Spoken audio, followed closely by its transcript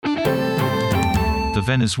the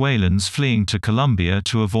Venezuelans fleeing to Colombia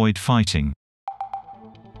to avoid fighting.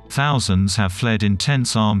 Thousands have fled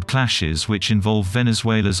intense armed clashes which involve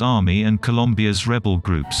Venezuela's army and Colombia's rebel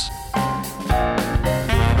groups.